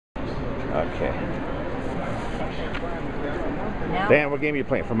Okay. Now? Dan, what game are you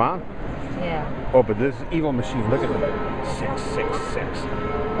playing? For Mom? Yeah. Oh, but this evil machine, look at them. 666.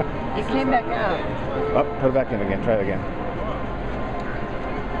 It came back out. Oh, put it back in again. Try it again.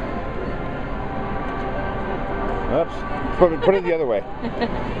 Oops. Put it the other way.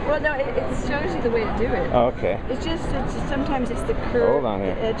 Well, no, it shows you the way to do it. Oh, okay. It's just sometimes it's the curve, Hold on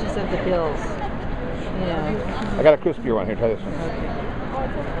here. the edges of the bills. Yeah. I got a crispier one here. Try this one.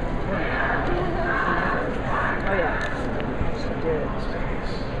 Oh yeah. Should do it.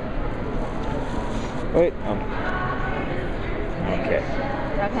 Wait. Okay.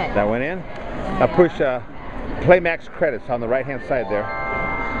 Okay. That went in. Now push Play Max Credits on the right-hand side there.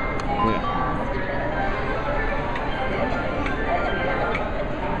 Yeah.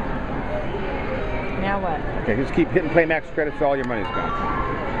 Now what? Okay, just keep hitting Play Max Credits, so all your money's gone.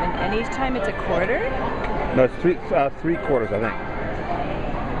 And each time it's a quarter? No, it's three quarters, I think.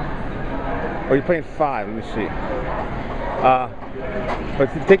 Or you're playing 5. Let me see. But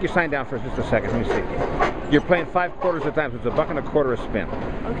take your sign down for just a second. Let me see. You're playing 5 quarters at a time, so it's $1.25 a spin.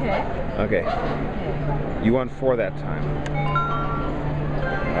 Okay. Okay. You won 4 that time.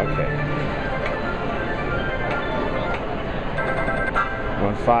 Okay.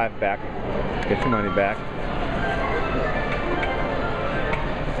 Won 5 back. Get your money back.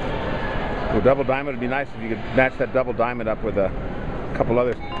 Well, double diamond would be nice if you could match that double diamond up with a couple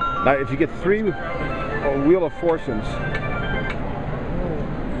others. Now, if you get 3 Wheel of Fortunes,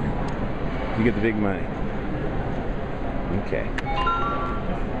 you get the big money. Okay.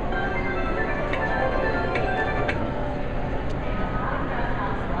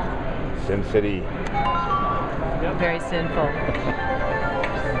 Sin City. Very sinful.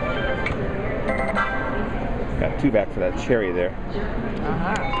 Got 2 back for that cherry there.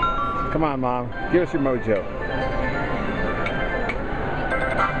 Come on, Mom. Give us your mojo.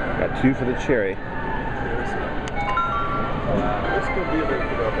 Got 2 for the cherry.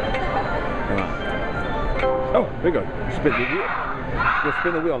 Come on. Oh, there you go. Spin the wheel. Go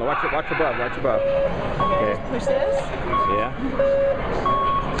spin the wheel. Now watch it. Watch above. Watch above. Okay. Push this. Yeah.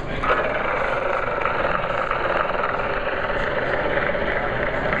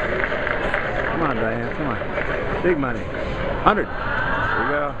 Come on, Diane. Come on. Big money. 100. There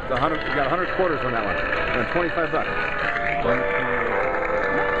you go. It's 100. You got 100 quarters on that one. And $25. 25.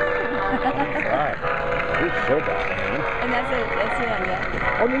 You're so bad, man. And that's it. That's the end,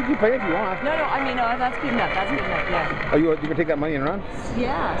 yeah. Oh, you can play if you want. No, I mean, no, that's good enough. That's good enough, yeah. Oh, you can take that money and run?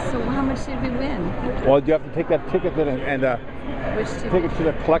 Yeah. So how much did we win? Well, you have to take that ticket then and Which take it to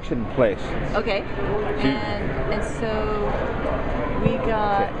the collection place. Okay. And so we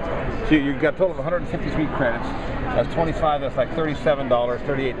got. Okay. So you got a total of 153 credits. That's 25. That's like $37, $38.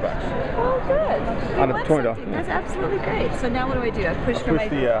 Oh, good. On a $20. That's absolutely great. So now what do I do? I push for my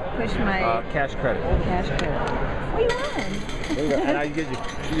cash credit. Cash credit. Oh, you won. There you go. And now you get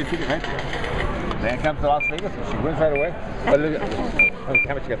your ticket right there. Then comes to Las Vegas and she wins right away. But look at,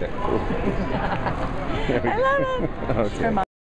 how much you got there? I love it. Okay.